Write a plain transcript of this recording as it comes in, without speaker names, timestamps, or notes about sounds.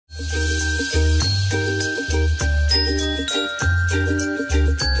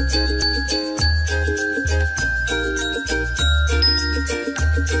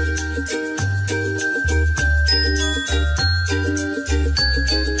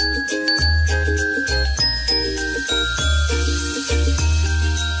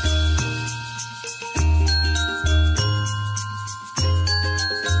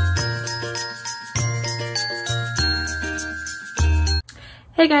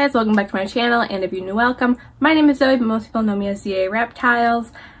Hey guys, welcome back to my channel, and if you're new, welcome. My name is Zoe, but most people know me as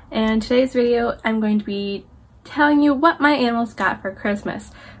𝘼𝙪𝙨𝙞𝙨, and today's video I'm going to be telling you what my animals got for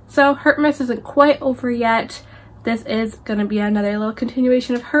Christmas. So 𝘼𝙪𝙪 isn't quite over yet. This is going to be another little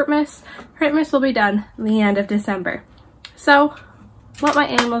continuation of 𝘼𝙪𝙪. 𝘼𝙪𝙪 will be done the end of December. So what my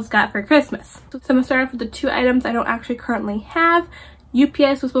animals got for Christmas. So I'm going to start off with the two items I don't actually currently have.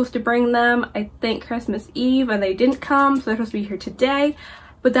 UPS was supposed to bring them, I think, Christmas Eve, and they didn't come, so they're supposed to be here today.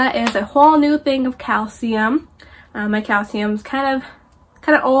 But that is a whole new thing of calcium. My calcium's kind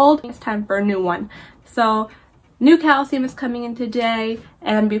of old. It's time for a new one. So new calcium is coming in today,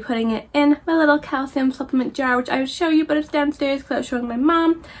 and I'm gonna be putting it in my little calcium supplement jar, which I would show you, but it's downstairs because I was showing my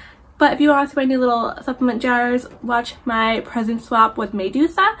mom. But if you want to see my new little supplement jars, watch my present swap with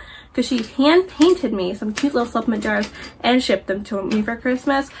Medusa, because she hand painted me some cute little supplement jars and shipped them to me for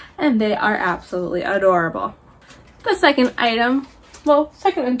Christmas, and they are absolutely adorable. The second item, well,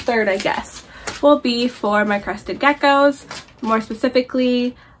 second and third, I guess, will be for my crested geckos. More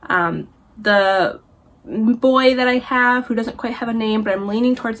specifically, the boy that I have, who doesn't quite have a name, but I'm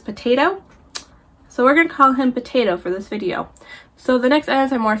leaning towards Potato. So we're going to call him Potato for this video. So the next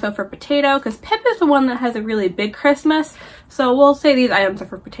items are more so for Potato, because Pip is the one that has a really big Christmas. So we'll say these items are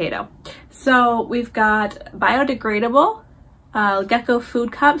for Potato. So we've got biodegradable gecko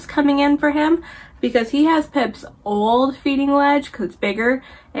food cups coming in for him, because he has Pip's old feeding ledge because it's bigger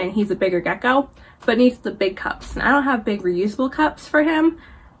and he's a bigger gecko, but needs the big cups. And I don't have big reusable cups for him.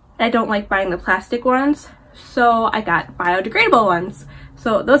 I don't like buying the plastic ones, so I got biodegradable ones.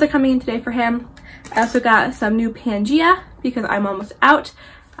 So those are coming in today for him. I also got some new Pangea because I'm almost out.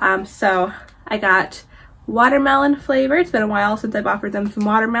 So I got watermelon flavor. It's been a while since I've offered them some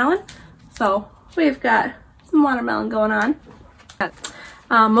watermelon. So we've got some watermelon going on.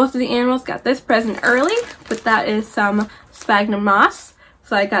 Most of the animals got this present early, but that is some sphagnum moss.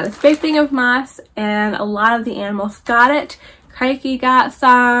 So I got this big thing of moss, and a lot of the animals got it. Crikey got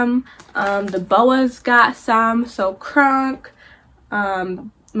some, the boas got some, so Kronk,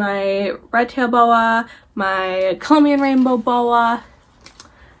 my red-tail boa, my Colombian rainbow boa,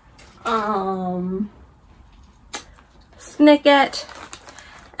 Snicket,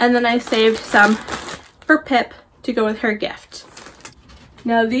 and then I saved some for Pip to go with her gift.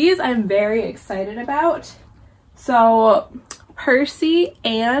 Now these I'm very excited about. So Percy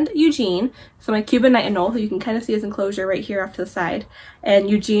and Eugene, so my Cuban nightingale, who you can kind of see his enclosure right here off to the side, and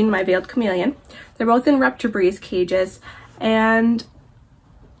Eugene, my veiled chameleon, they're both in Reptiles cages, and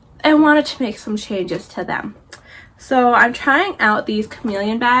I wanted to make some changes to them. So I'm trying out these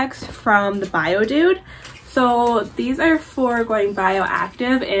chameleon bags from the Bio Dude. So these are for going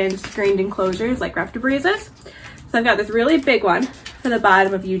bioactive in screened enclosures like Reptiles. So I've got this really big one for the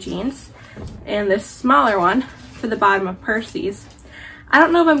bottom of Eugene's, and this smaller one for the bottom of Percy's. I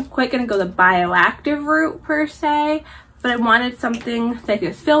don't know if I'm quite going to go the bioactive route per se, but I wanted something that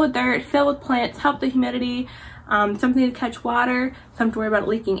could fill with dirt, fill with plants, help the humidity, something to catch water, something to worry about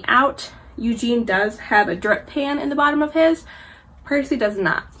leaking out. Eugene does have a drip pan in the bottom of his. Percy does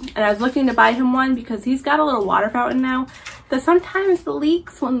not. And I was looking to buy him one because he's got a little water fountain now that sometimes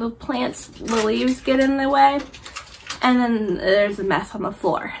leaks when the leaves get in the way, and then there's a mess on the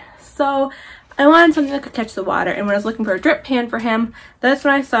floor. So I wanted something that could catch the water, and when I was looking for a drip pan for him, that's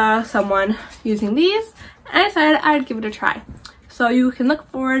when I saw someone using these, and I decided I'd give it a try. So you can look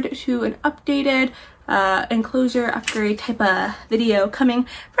forward to an updated enclosure upgrade type of video coming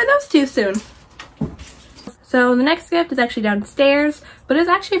for those two soon. So the next gift is actually downstairs, but it's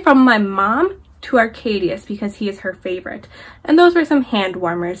actually from my mom to Arcadius because he is her favorite. And those were some hand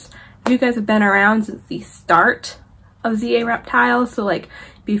warmers. If you guys have been around since the start of 𝘼𝙪𝙨𝙪𝙨, so like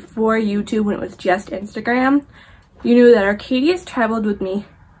before YouTube, when it was just Instagram, you knew that Arcadius traveled with me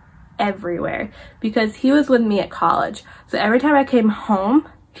everywhere because he was with me at college. So every time I came home,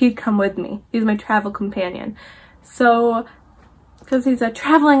 he'd come with me. He's my travel companion. So because he's a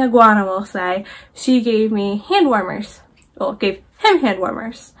traveling iguana, we'll say, she gave me hand warmers. Well, gave him hand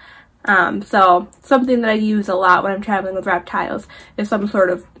warmers. So something that I use a lot when I'm traveling with reptiles is some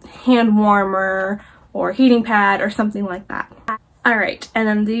sort of hand warmer or heating pad or something like that. Alright, and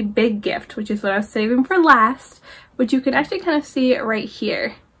then the big gift, which is what I was saving for last, which you can actually kind of see it right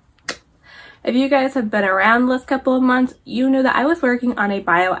here. if you guys have been around the last couple of months, you know that I was working on a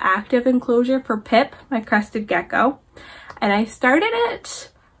bioactive enclosure for Pip, my crested gecko. And I started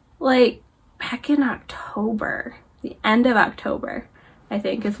it like back in October, the end of October, I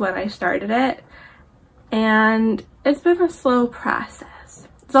think is when I started it. And it's been a slow process.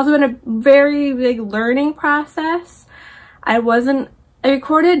 It's also been a very big learning process. I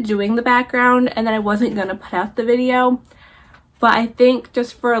recorded doing the background and then I wasn't gonna put out the video. But I think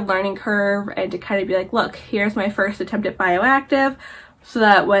just for a learning curve and to kind of be like, look, here's my first attempt at bioactive, so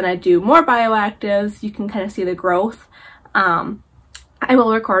that when I do more bioactives, you can kind of see the growth. I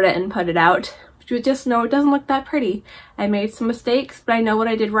will record it and put it out. But you just know it doesn't look that pretty. I made some mistakes, but I know what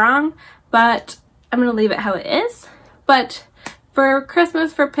I did wrong, but I'm gonna leave it how it is. But for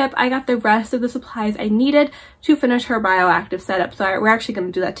Christmas for Pip, I got the rest of the supplies I needed to finish her bioactive setup. So we're actually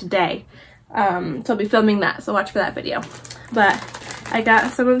gonna do that today. So I'll be filming that, so watch for that video. But I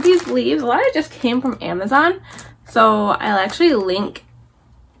got some of these leaves. A lot of it just came from Amazon, so I'll actually link,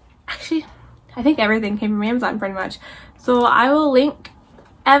 I think everything came from Amazon pretty much. So I will link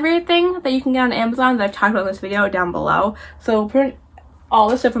everything that you can get on Amazon that I've talked about in this video down below. So all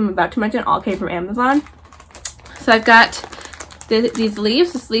the stuff I'm about to mention all came from Amazon. So I've got these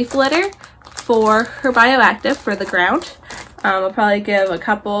leaves, this leaf litter for her bioactive for the ground. I'll probably give a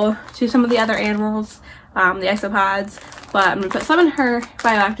couple to some of the other animals, the isopods, but I'm gonna put some in her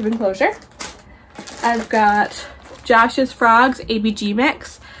bioactive enclosure. I've got Josh's Frogs ABG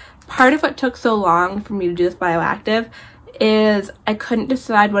mix. Part of what took so long for me to do this bioactive is I couldn't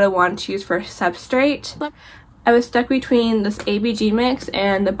decide what I wanted to use for a substrate. I was stuck between this ABG mix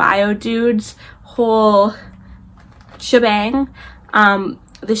and the BioDude's whole shebang.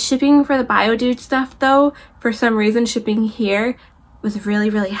 The shipping for the BioDude stuff though, for some reason shipping here was really,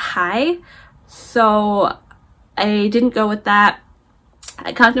 really high. So I didn't go with that.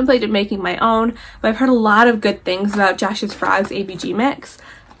 I contemplated making my own, but I've heard a lot of good things about Josh's Frogs ABG mix.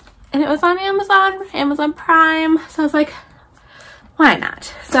 And it was on Amazon Prime. So I was like, why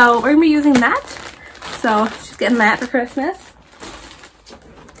not? So we're gonna be using that. So she's getting that for Christmas.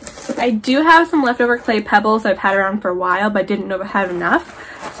 I do have some leftover clay pebbles I've had around for a while, but didn't know if I had enough.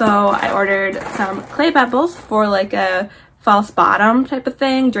 So I ordered some clay pebbles for like a false bottom type of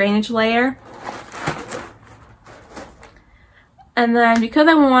thing, drainage layer. And then because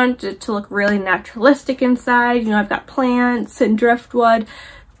I wanted it to look really naturalistic inside, you know, I've got plants and driftwood.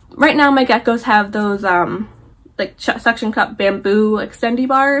 Right now my geckos have those like suction cup bamboo extendy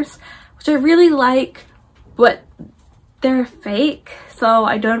bars, which I really like, but they're fake, so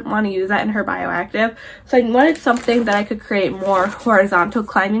I don't want to use that in her bioactive. So I wanted something that I could create more horizontal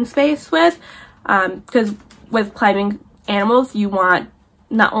climbing space with, because with climbing animals you want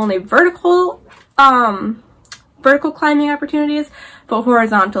not only vertical climbing opportunities, but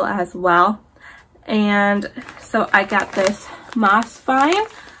horizontal as well. And so I got this moss vine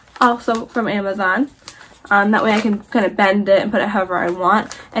also from Amazon. That way I can kind of bend it and put it however I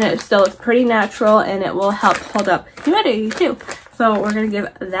want, and it still is pretty natural, and it will help hold up humidity too. So we're going to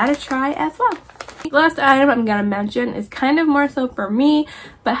give that a try as well. The last item I'm going to mention is kind of more so for me,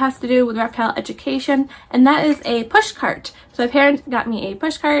 but has to do with reptile education, and that is a push cart. So my parents got me a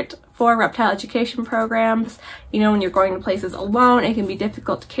push cart for reptile education programs. You know, when you're going to places alone, it can be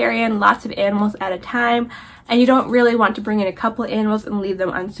difficult to carry in lots of animals at a time, and you don't really want to bring in a couple of animals and leave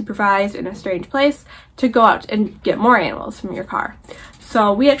them unsupervised in a strange place to go out and get more animals from your car.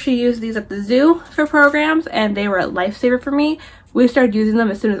 So we actually used these at the zoo for programs, and they were a lifesaver for me. We started using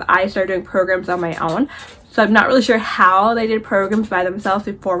them as soon as I started doing programs on my own. So I'm not really sure how they did programs by themselves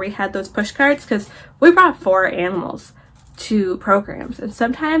before we had those push carts, because we brought 4 animals to programs, and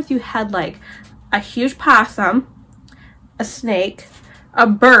sometimes you had like a huge possum, a snake, a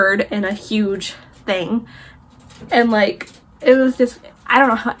bird, and a huge thing. And like, it was just, I don't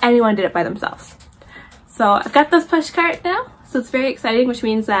know how anyone did it by themselves. So I've got this push cart now, so it's very exciting, which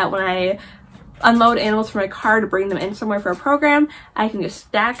means that when I unload animals from my car to bring them in somewhere for a program, I can just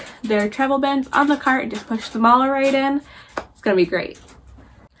stack their travel bins on the cart and just push them all right in. It's gonna be great.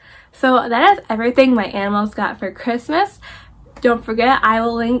 So that is everything my animals got for Christmas. Don't forget, I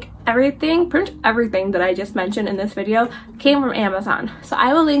will link everything, pretty much everything that I just mentioned in this video came from Amazon. So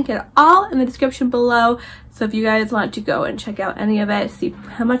I will link it all in the description below. So if you guys want to go and check out any of it, see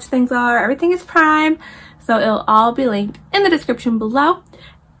how much things are, everything is Prime. So it'll all be linked in the description below.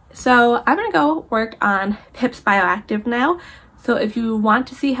 So I'm gonna go work on Pip's bioactive now. So if you want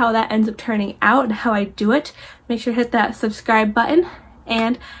to see how that ends up turning out and how I do it, make sure to hit that subscribe button.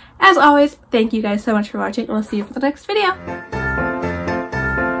 And as always, thank you guys so much for watching, and we'll see you for the next video.